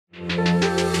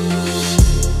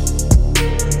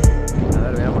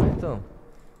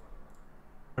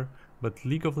but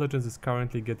League of Legends is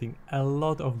currently getting a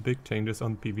lot of big changes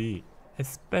on PvE,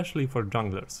 especially for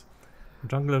junglers.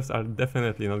 Junglers are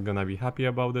definitely not gonna be happy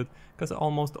about it, cause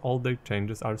almost all their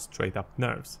changes are straight up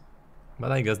nerfs.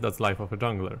 But I guess that's life of a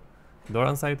jungler.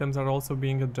 Doran's items are also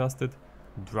being adjusted,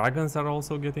 dragons are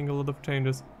also getting a lot of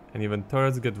changes, and even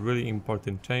turrets get really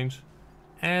important change.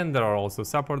 And there are also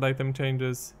support item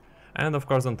changes, and of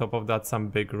course on top of that some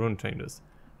big rune changes.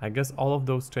 I guess all of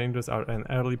those changes are an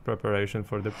early preparation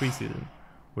for the preseason.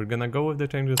 We're gonna go with the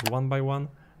changes one by one.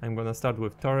 I'm gonna start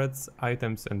with turrets,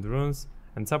 items and runes,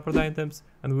 and support items,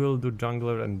 and we'll do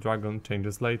jungler and dragon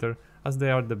changes later, as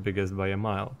they are the biggest by a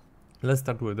mile. Let's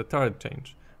start with the turret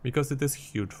change, because it is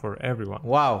huge for everyone.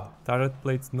 Wow. Turret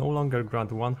plates no longer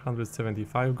grant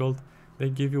 175 gold, they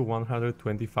give you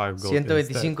 125 gold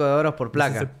 125 de oro por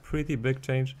placa. This is a pretty big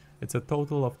change. It's a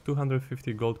total of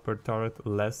 250 gold per turret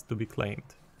less to be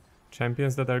claimed.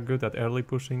 Champions that are good at early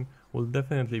pushing will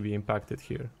definitely be impacted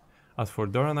here. As for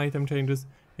Doran item changes,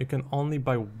 you can only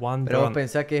buy one Pero vos Doran...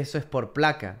 pensás que eso es por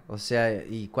placa, o sea,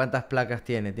 ¿y cuántas placas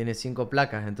tiene? Tiene 5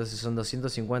 placas, entonces son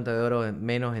 250 de oro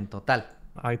menos en total.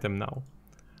 Item now.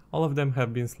 All of them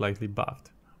have been slightly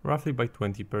buffed, roughly by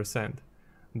 20%.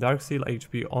 Dark Seal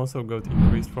HP also got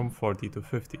increased from 40 to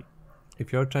 50.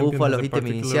 If your champion has a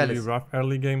particularly rough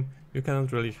early game, you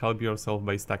cannot really help yourself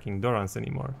by stacking Dorans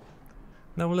anymore.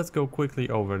 Now let's go quickly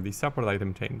over the support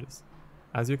item changes.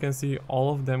 As you can see,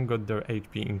 all of them got their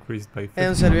HP increased by 50. Es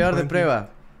un servidor de prueba.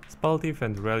 Spaltif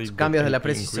and Rally got AP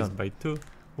increased by 2,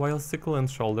 while Sickle and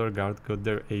Shoulder Guard got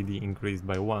their AD increased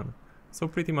by 1. So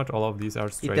pretty much all of these are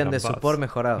straight up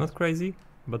buffs. Not crazy,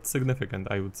 but significant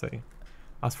I would say.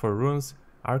 As for runes,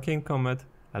 Arcane Comet,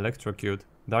 Electrocute,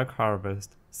 Dark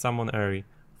Harvest, Summon Airy,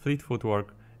 Fleet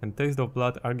Footwork and Taste of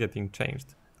Blood are getting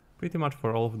changed. Pretty much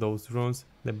for all of those runes,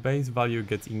 the base value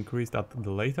gets increased at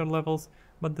the later levels,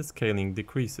 but the scaling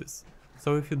decreases.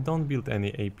 So if you don't build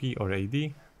any AP or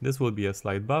AD, this will be a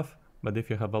slight buff, but if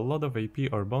you have a lot of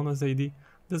AP or bonus AD,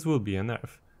 this will be a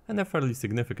nerf, and a fairly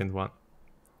significant one.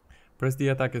 Press the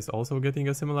attack is also getting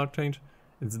a similar change.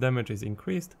 Its damage is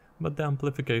increased, but the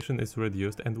amplification is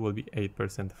reduced and will be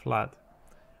 8% flat.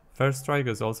 First Strike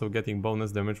is also getting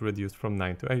bonus damage reduced from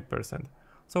 9 to 8%,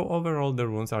 so overall the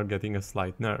runes are getting a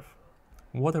slight nerf.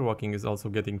 Water Walking is also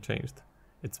getting changed.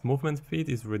 Its movement speed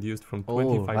is reduced from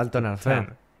 25 to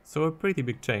 10, so a pretty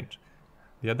big change.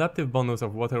 The adaptive bonus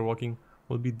of Water Walking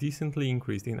will be decently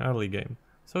increased in early game,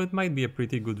 so it might be a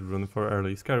pretty good rune for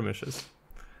early skirmishes.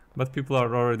 But people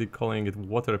are already calling it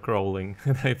water crawling,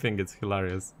 and I think it's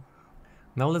hilarious.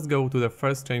 Now let's go to the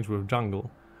first change with jungle,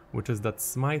 which is that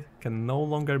Smite can no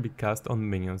longer be cast on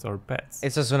minions or pets.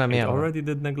 Eso es una mierda. It already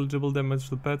did negligible damage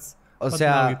to pets, but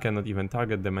now you cannot even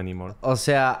target them anymore. O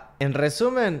sea, en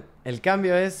resumen, el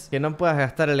cambio es que no puedas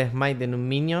gastar el smite en un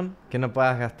minion, que no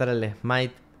puedas gastar el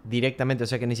smite directamente, o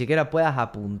sea que ni siquiera puedas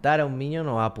apuntar a un minion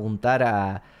o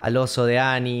apuntar al oso de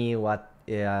Annie o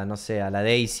no sé, a la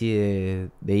Daisy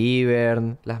de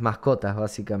Ivern, las mascotas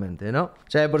básicamente, ¿no?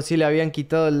 Ya de por sí le habían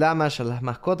quitado el damage a las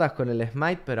mascotas con el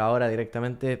smite, pero ahora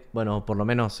directamente, bueno, por lo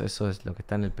menos eso es lo que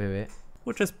está en el PvE.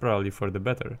 Which is probably for the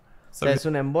better. So o sea, es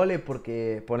un embole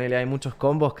porque, ponele, hay muchos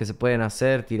combos que se pueden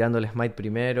hacer tirando el smite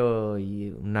primero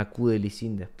y una Q de Lee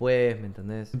Sin después, ¿me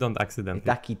entendés? Don't accidentally.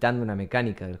 Estás quitando una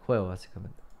mecánica del juego,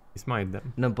 básicamente. Smite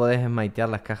them. ¿No podés smitear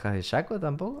las cajas de Shaco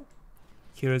tampoco?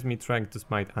 Here is me trying to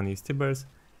smite Annie's Tibbers,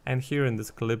 and here in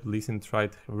this clip Lee Sin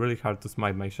tried really hard to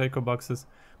smite my Shaco boxes,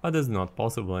 but it's not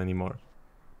possible anymore.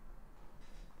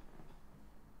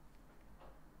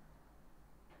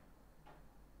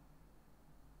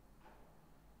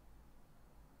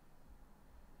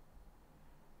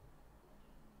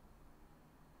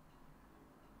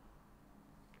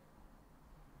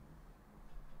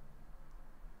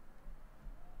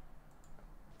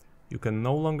 You can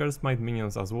no longer smite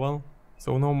minions as well,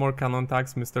 so no more cannon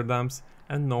tags, Mr. Damps,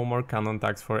 and no more cannon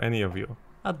tags for any of you,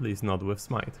 at least not with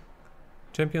smite.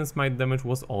 Champion smite damage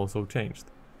was also changed.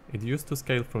 It used to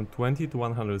scale from 20 to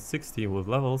 160 with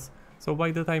levels, so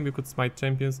by the time you could smite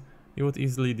champions, you would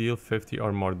easily deal 50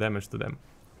 or more damage to them.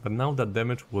 But now that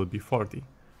damage will be 40,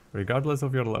 regardless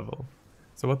of your level.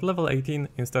 So at level 18,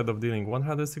 instead of dealing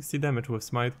 160 damage with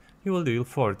smite, you will deal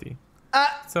 40.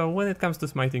 So when it comes to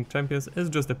smiting champions, it's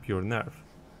just a pure nerf.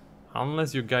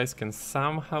 Unless you guys can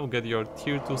somehow get your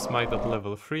tier 2 smite at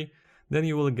level 3, then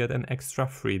you will get an extra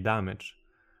free damage.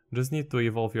 Just need to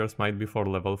evolve your smite before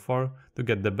level 4 to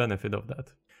get the benefit of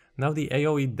that. Now the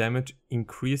AoE damage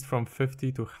increased from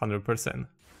 50 to 100%.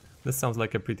 This sounds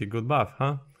like a pretty good buff,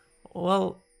 huh?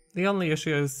 Well, the only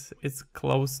issue is it's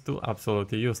close to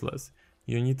absolutely useless.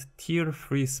 You need tier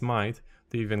 3 smite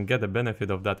to even get the benefit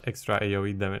of that extra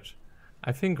AoE damage.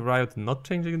 I think Riot not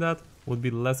changing that would be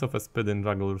less of a spit in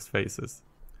jugglers' faces.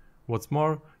 What's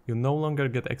more, you no longer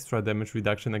get extra damage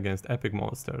reduction against epic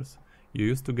monsters. You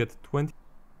used to get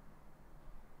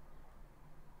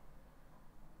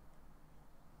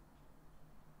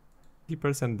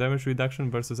 20% damage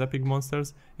reduction versus epic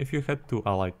monsters if you had 2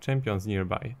 allied champions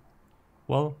nearby.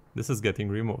 Well, this is getting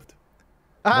removed.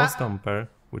 Boss Stomper,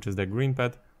 which is the green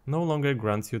pet, no longer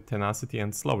grants you tenacity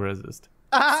and slow resist.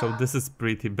 So this is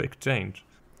pretty big change.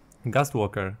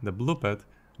 Gastwalker, the blue pet,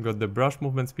 got the brush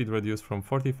movement speed reduced from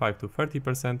 45 to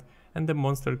 30% and the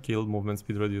monster kill movement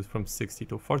speed reduced from 60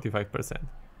 to 45%.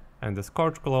 And the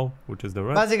Scorchclaw, which is the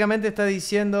red. Básicamente está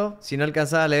diciendo, si no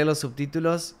alcanzas a leer los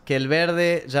subtítulos, que el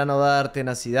verde ya no va a dar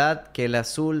tenacidad, que el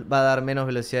azul va a dar menos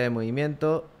velocidad de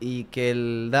movimiento y que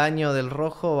el daño del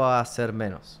rojo va a ser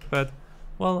menos. But,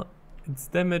 well, its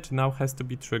damage now has to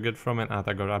be triggered from an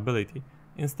attack or ability,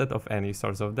 instead of any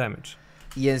source of damage.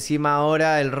 Y encima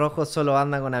ahora el rojo solo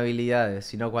anda con habilidades,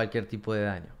 sino cualquier tipo de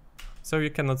daño. So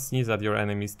you cannot sneeze at your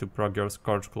enemies to prog your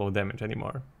Scorchclaw damage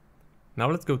anymore. Now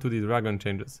let's go to the dragon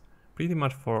changes. Pretty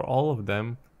much for all of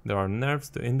them, there are nerfs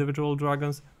to individual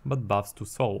dragons, but buffs to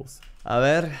souls. A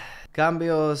ver,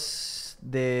 cambios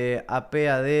de AP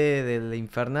AD del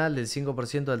infernal del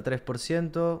 5% al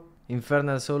 3%.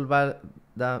 Infernal Soul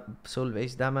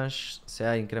Base Damage, se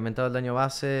ha incrementado el daño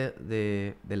base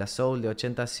de la Soul de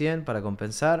 80 a 100 para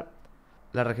compensar.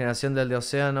 La regeneración del de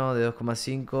Océano de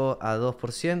 2,5 a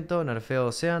 2%, nerfeo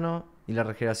Océano. Y la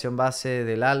regeneración base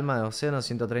del alma de Océano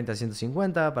 130 a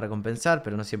 150 para compensar,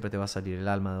 pero no siempre te va a salir el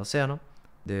alma de Océano.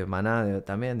 De maná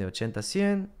también de 80 a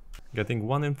 100. Getting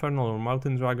one Infernal or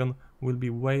Mountain Dragon will be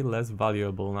way less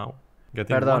valuable now.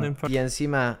 Perdón, y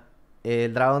encima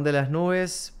el dragón de las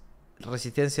nubes,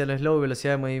 resistencia al slow y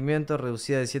velocidad de movimiento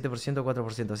reducida de 7% a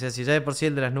 4%. O sea, si ya de por sí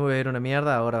el de las nubes era una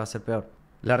mierda, ahora va a ser peor.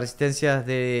 La resistencia es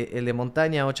el de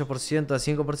montaña 8% a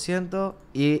 5%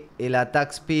 y el attack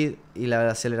speed y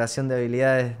la aceleración de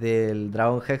habilidades del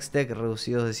dragón Hextech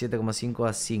reducidos de 7,5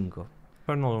 a 5.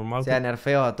 O sea,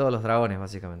 nerfeo a todos los dragones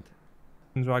básicamente.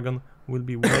 Dragon will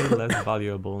be way less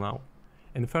valuable now.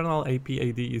 Infernal AP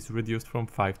AD is reduced from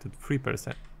 5 to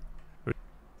 3%.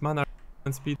 Mana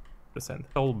speed 30%.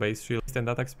 Soul base shield and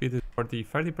attack speed is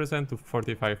 30% to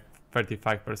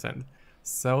 35%.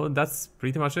 So that's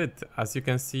pretty much it. As you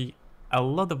can see, a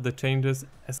lot of the changes...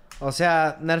 O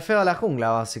sea, nerfeo a la jungla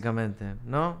básicamente,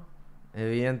 ¿no?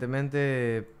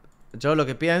 Evidentemente, yo lo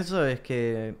que pienso es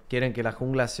que quieren que la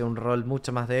jungla sea un rol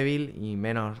mucho más débil y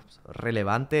menos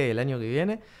relevante el año que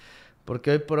viene.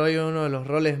 Porque hoy por hoy uno de los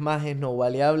roles más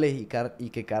snowballeables y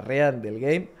que carrean del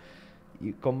game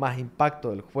y con más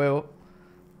impacto del juego.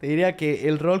 Te diría que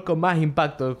el rol con más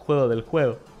impacto del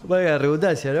juego. Vaya la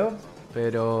redundancia, ¿no?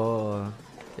 Pero...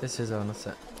 qué sé yo, no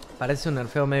sé. Parece un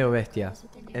nerfeo medio bestia,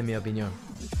 en mi opinión.